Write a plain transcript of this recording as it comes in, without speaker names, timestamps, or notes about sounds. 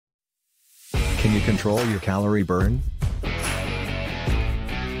Can you control your calorie burn?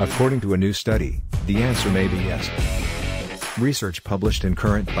 According to a new study, the answer may be yes. Research published in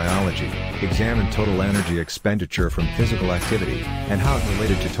Current Biology examined total energy expenditure from physical activity and how it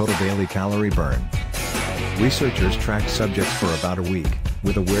related to total daily calorie burn. Researchers tracked subjects for about a week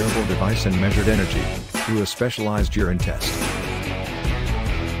with a wearable device and measured energy through a specialized urine test.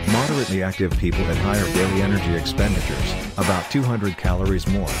 Moderately active people had higher daily energy expenditures, about 200 calories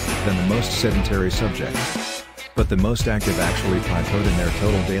more than the most sedentary subjects. But the most active actually plateaued in their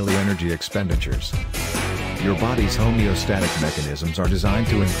total daily energy expenditures. Your body's homeostatic mechanisms are designed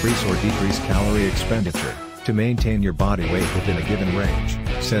to increase or decrease calorie expenditure to maintain your body weight within a given range,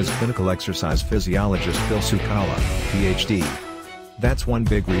 says clinical exercise physiologist Bill Sukala, Ph.D. That's one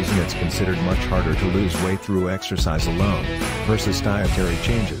big reason it's considered much harder to lose weight through exercise alone versus dietary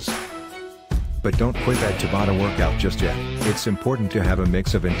changes. But don't quit that Tabata workout just yet. It's important to have a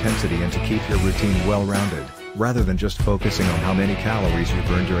mix of intensity and to keep your routine well-rounded, rather than just focusing on how many calories you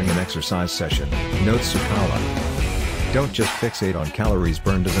burn during an exercise session, notes Sukala. Don't just fixate on calories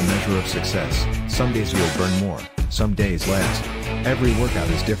burned as a measure of success. Some days you'll burn more, some days less. Every workout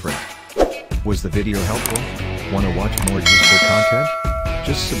is different. Was the video helpful? Want to watch more useful content?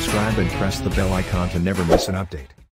 Just subscribe and press the bell icon to never miss an update.